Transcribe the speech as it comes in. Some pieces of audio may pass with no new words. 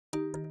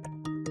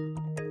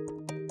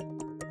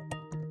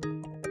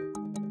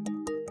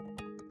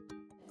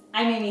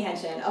I'm Amy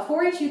Henshin, a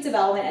 4-H youth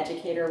development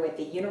educator with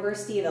the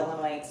University of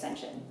Illinois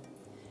Extension.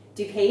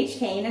 DuPage,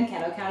 Kane, and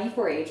Kendall County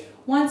 4-H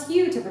wants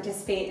you to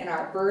participate in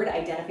our Bird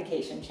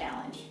Identification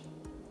Challenge.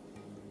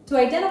 To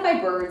identify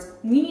birds,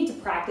 we need to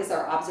practice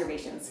our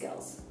observation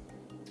skills.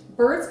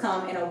 Birds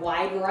come in a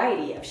wide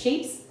variety of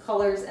shapes,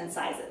 colors, and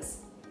sizes.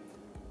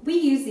 We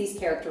use these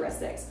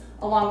characteristics,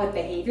 along with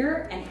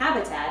behavior and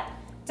habitat,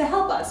 to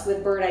help us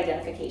with bird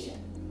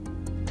identification.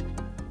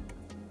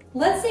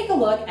 Let's take a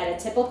look at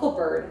a typical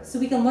bird so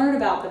we can learn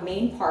about the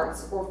main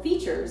parts or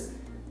features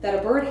that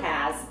a bird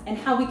has and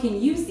how we can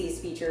use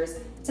these features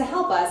to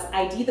help us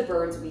ID the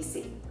birds we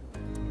see.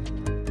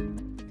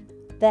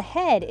 The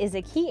head is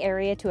a key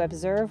area to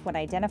observe when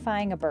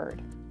identifying a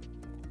bird.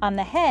 On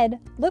the head,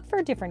 look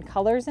for different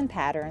colors and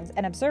patterns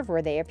and observe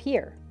where they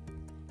appear.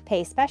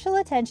 Pay special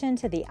attention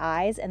to the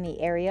eyes and the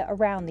area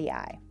around the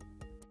eye.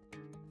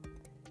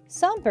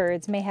 Some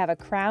birds may have a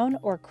crown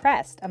or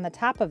crest on the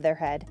top of their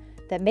head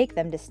that make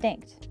them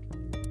distinct.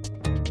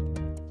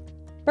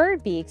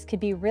 Bird beaks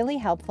could be really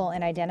helpful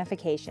in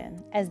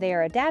identification as they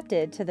are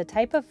adapted to the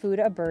type of food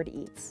a bird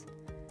eats.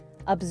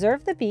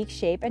 Observe the beak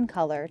shape and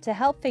color to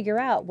help figure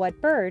out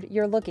what bird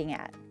you're looking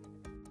at.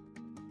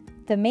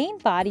 The main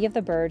body of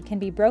the bird can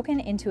be broken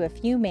into a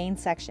few main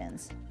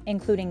sections,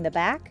 including the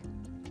back,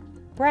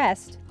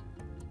 breast,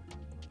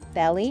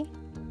 belly,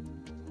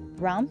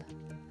 rump,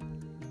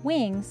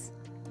 wings,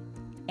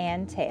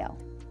 and tail.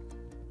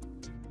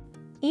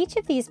 Each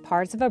of these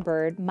parts of a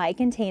bird might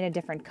contain a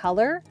different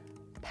color,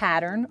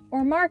 pattern,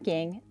 or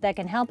marking that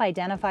can help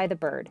identify the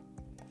bird.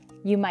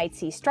 You might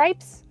see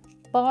stripes,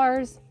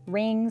 bars,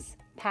 rings,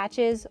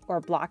 patches, or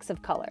blocks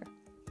of color.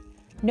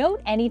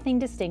 Note anything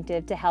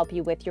distinctive to help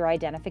you with your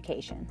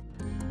identification.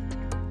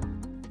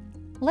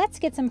 Let's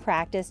get some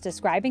practice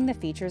describing the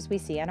features we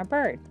see on a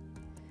bird.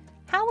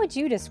 How would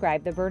you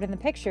describe the bird in the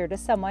picture to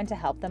someone to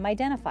help them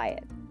identify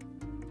it?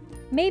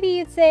 Maybe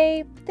you'd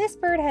say, this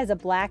bird has a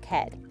black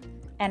head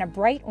and a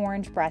bright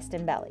orange breast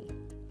and belly.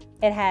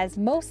 It has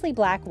mostly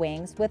black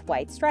wings with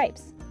white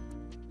stripes.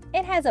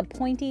 It has a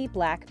pointy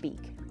black beak.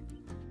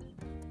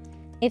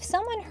 If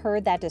someone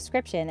heard that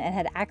description and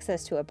had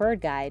access to a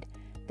bird guide,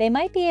 they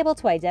might be able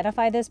to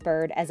identify this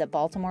bird as a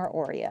Baltimore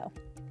Oriole.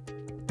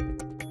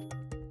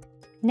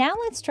 Now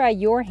let's try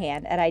your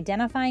hand at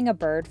identifying a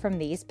bird from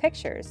these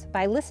pictures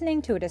by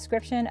listening to a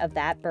description of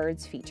that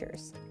bird's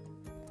features.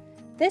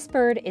 This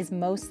bird is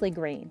mostly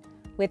green,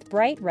 with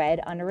bright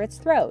red under its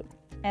throat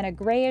and a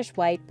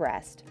grayish-white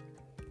breast.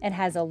 It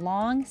has a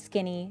long,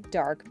 skinny,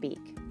 dark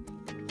beak.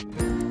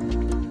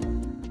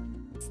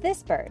 It's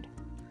this bird,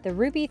 the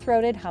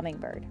ruby-throated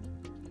hummingbird.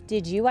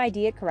 Did you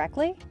ID it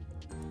correctly?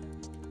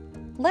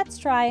 Let's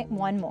try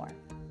one more.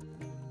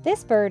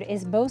 This bird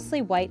is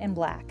mostly white and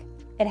black.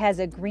 It has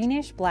a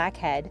greenish-black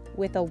head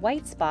with a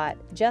white spot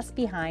just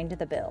behind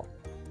the bill.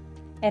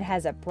 It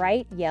has a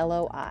bright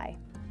yellow eye.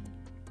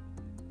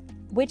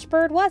 Which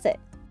bird was it?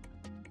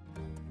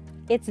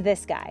 It's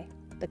this guy,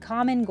 the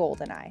common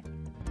goldeneye.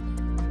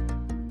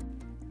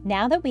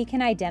 Now that we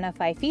can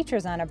identify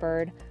features on a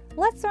bird,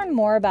 let's learn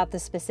more about the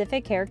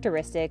specific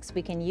characteristics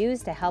we can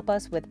use to help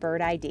us with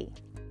bird ID.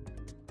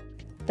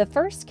 The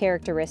first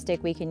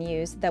characteristic we can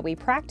use that we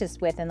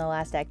practiced with in the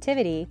last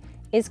activity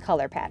is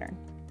color pattern.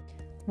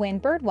 When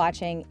bird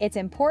watching, it's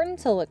important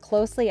to look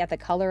closely at the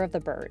color of the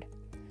bird.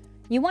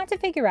 You want to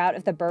figure out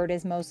if the bird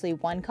is mostly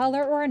one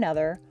color or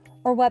another,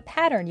 or what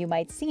pattern you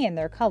might see in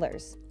their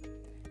colors.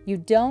 You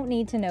don't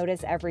need to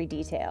notice every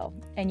detail,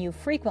 and you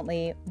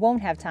frequently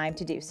won't have time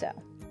to do so.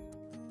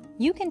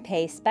 You can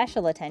pay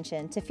special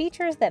attention to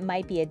features that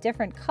might be a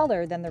different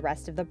color than the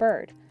rest of the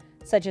bird,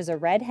 such as a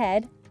red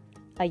head,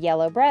 a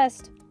yellow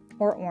breast,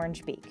 or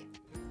orange beak.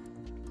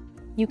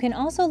 You can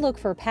also look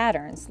for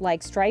patterns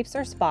like stripes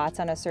or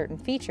spots on a certain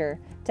feature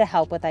to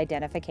help with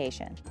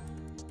identification.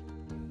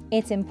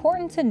 It's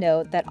important to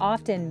note that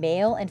often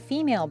male and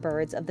female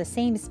birds of the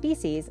same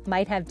species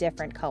might have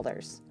different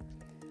colors.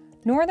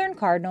 Northern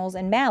cardinals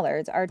and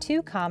mallards are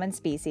two common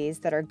species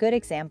that are good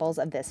examples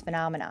of this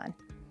phenomenon.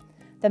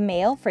 The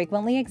male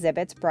frequently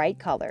exhibits bright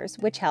colors,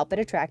 which help it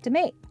attract a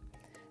mate.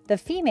 The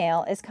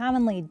female is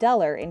commonly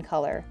duller in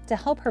color to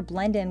help her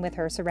blend in with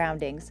her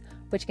surroundings,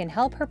 which can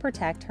help her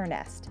protect her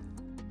nest.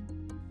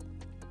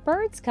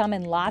 Birds come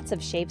in lots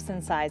of shapes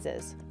and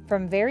sizes,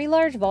 from very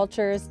large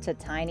vultures to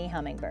tiny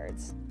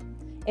hummingbirds.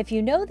 If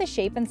you know the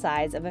shape and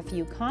size of a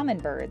few common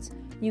birds,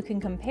 you can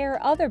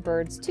compare other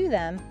birds to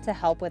them to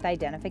help with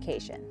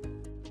identification.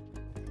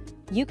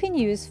 You can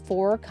use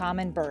 4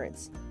 common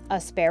birds: a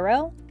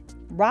sparrow,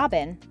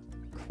 robin,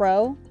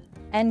 crow,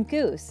 and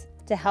goose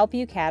to help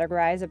you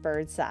categorize a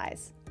bird's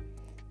size.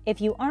 If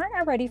you aren't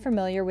already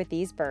familiar with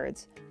these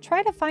birds,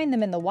 try to find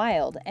them in the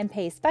wild and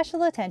pay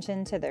special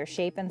attention to their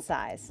shape and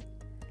size.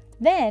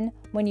 Then,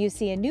 when you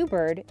see a new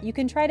bird, you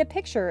can try to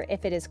picture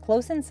if it is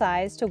close in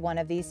size to one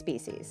of these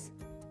species.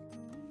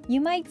 You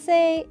might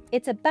say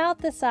it's about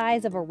the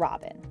size of a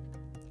robin,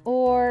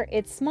 or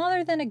it's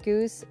smaller than a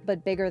goose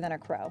but bigger than a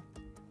crow.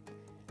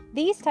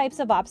 These types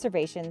of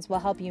observations will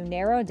help you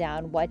narrow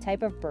down what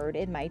type of bird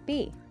it might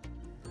be.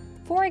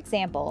 For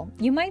example,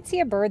 you might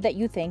see a bird that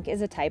you think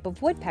is a type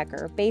of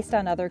woodpecker based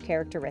on other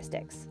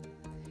characteristics.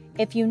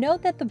 If you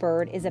note that the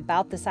bird is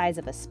about the size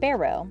of a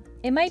sparrow,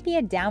 it might be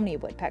a downy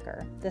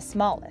woodpecker, the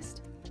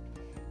smallest.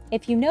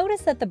 If you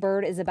notice that the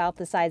bird is about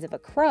the size of a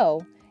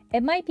crow,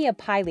 it might be a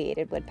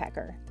pileated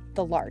woodpecker,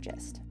 the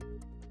largest.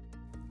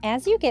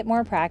 As you get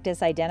more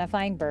practice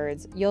identifying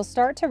birds, you'll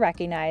start to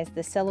recognize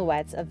the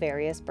silhouettes of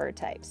various bird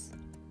types.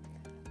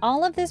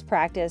 All of this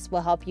practice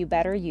will help you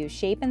better use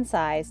shape and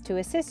size to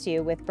assist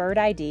you with bird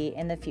ID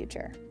in the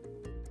future.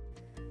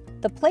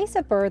 The place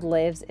a bird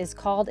lives is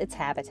called its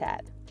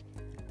habitat.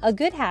 A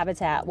good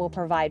habitat will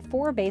provide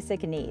 4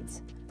 basic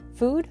needs: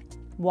 food,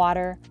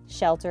 water,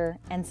 shelter,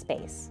 and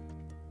space.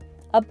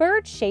 A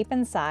bird's shape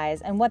and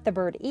size and what the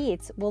bird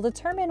eats will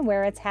determine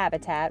where its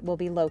habitat will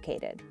be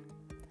located.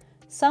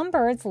 Some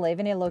birds live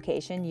in a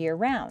location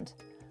year-round,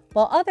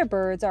 while other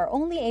birds are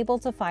only able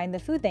to find the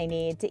food they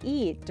need to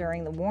eat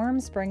during the warm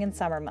spring and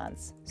summer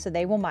months, so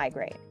they will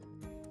migrate.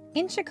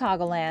 In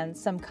Chicagoland,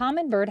 some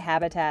common bird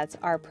habitats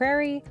are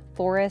prairie,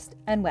 forest,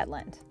 and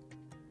wetland.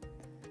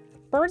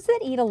 Birds that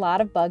eat a lot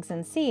of bugs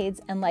and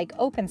seeds and like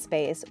open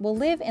space will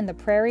live in the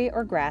prairie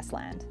or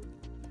grassland.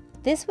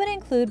 This would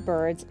include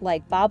birds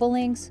like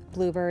bobolinks,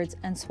 bluebirds,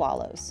 and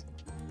swallows.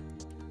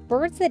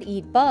 Birds that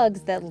eat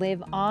bugs that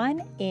live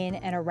on, in,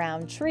 and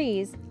around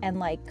trees and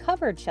like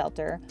covered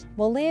shelter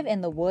will live in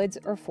the woods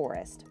or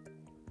forest.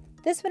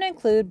 This would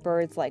include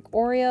birds like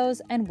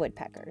orioles and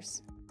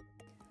woodpeckers.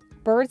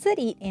 Birds that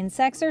eat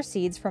insects or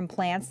seeds from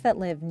plants that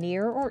live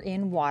near or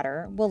in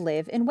water will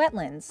live in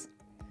wetlands.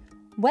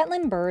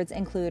 Wetland birds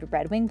include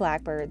red-winged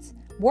blackbirds,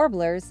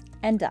 warblers,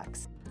 and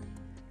ducks.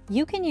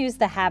 You can use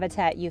the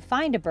habitat you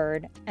find a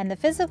bird and the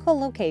physical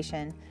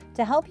location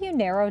to help you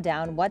narrow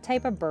down what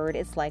type of bird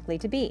it's likely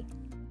to be.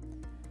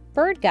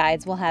 Bird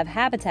guides will have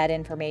habitat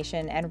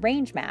information and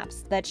range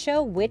maps that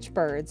show which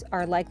birds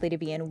are likely to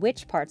be in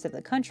which parts of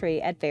the country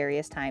at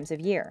various times of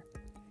year.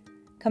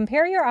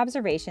 Compare your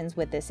observations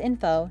with this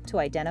info to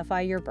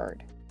identify your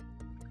bird.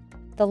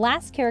 The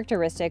last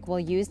characteristic we'll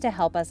use to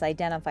help us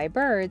identify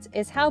birds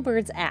is how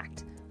birds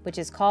act, which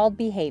is called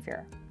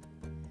behavior.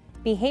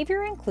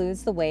 Behavior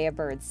includes the way a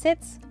bird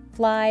sits,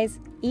 flies,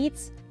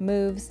 eats,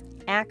 moves,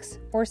 acts,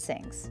 or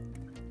sings.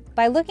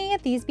 By looking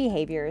at these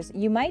behaviors,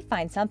 you might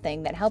find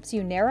something that helps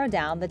you narrow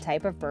down the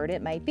type of bird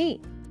it might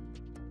be.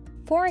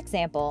 For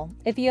example,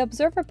 if you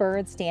observe a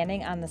bird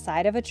standing on the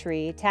side of a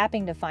tree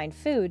tapping to find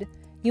food,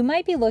 you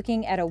might be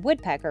looking at a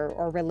woodpecker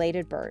or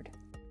related bird.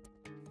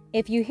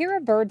 If you hear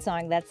a bird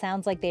song that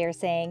sounds like they are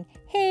saying,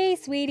 "Hey,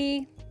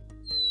 sweetie,"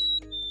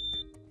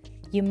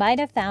 you might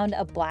have found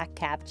a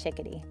black-capped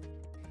chickadee.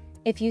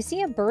 If you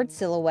see a bird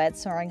silhouette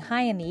soaring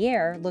high in the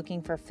air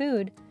looking for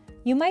food,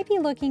 you might be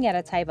looking at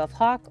a type of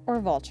hawk or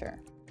vulture.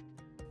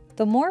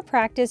 The more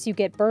practice you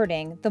get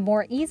birding, the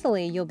more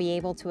easily you'll be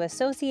able to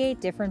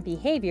associate different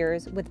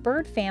behaviors with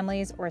bird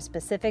families or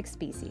specific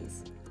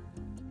species.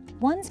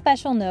 One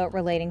special note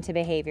relating to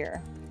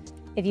behavior.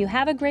 If you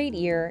have a great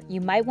ear,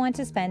 you might want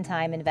to spend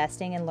time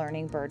investing in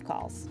learning bird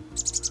calls.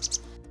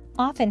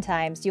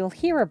 Oftentimes, you'll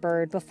hear a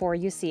bird before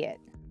you see it.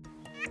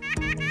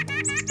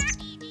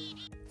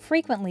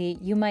 Frequently,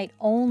 you might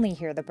only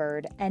hear the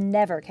bird and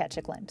never catch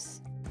a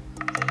glimpse.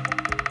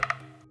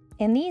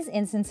 In these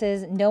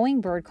instances,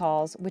 knowing bird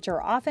calls, which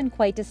are often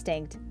quite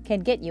distinct, can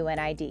get you an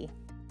ID.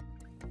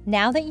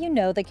 Now that you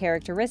know the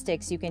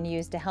characteristics you can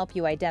use to help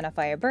you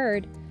identify a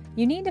bird,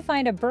 you need to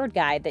find a bird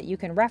guide that you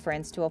can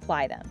reference to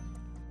apply them.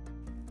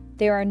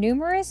 There are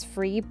numerous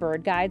free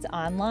bird guides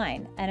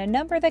online and a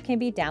number that can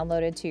be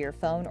downloaded to your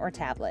phone or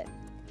tablet.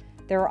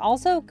 There are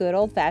also good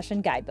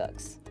old-fashioned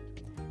guidebooks.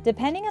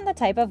 Depending on the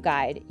type of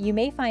guide, you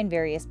may find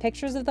various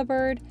pictures of the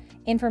bird,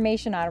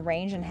 information on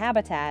range and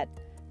habitat,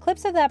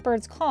 clips of that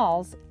bird's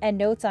calls, and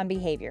notes on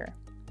behavior.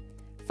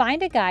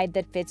 Find a guide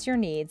that fits your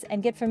needs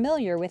and get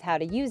familiar with how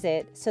to use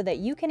it so that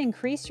you can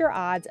increase your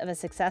odds of a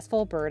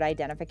successful bird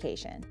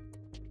identification.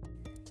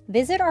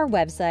 Visit our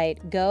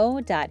website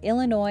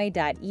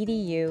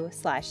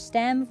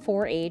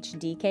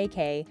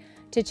go.illinois.edu/STEM4HDKK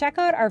to check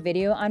out our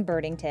video on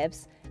birding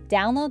tips,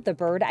 download the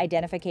Bird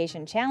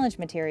Identification Challenge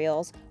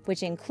materials,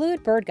 which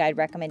include bird guide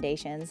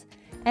recommendations,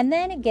 and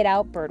then get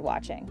out bird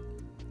watching.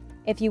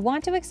 If you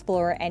want to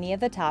explore any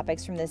of the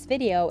topics from this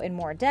video in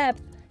more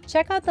depth,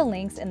 check out the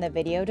links in the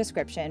video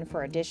description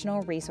for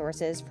additional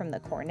resources from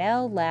the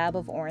Cornell Lab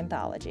of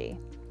Ornithology.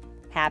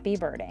 Happy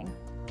birding!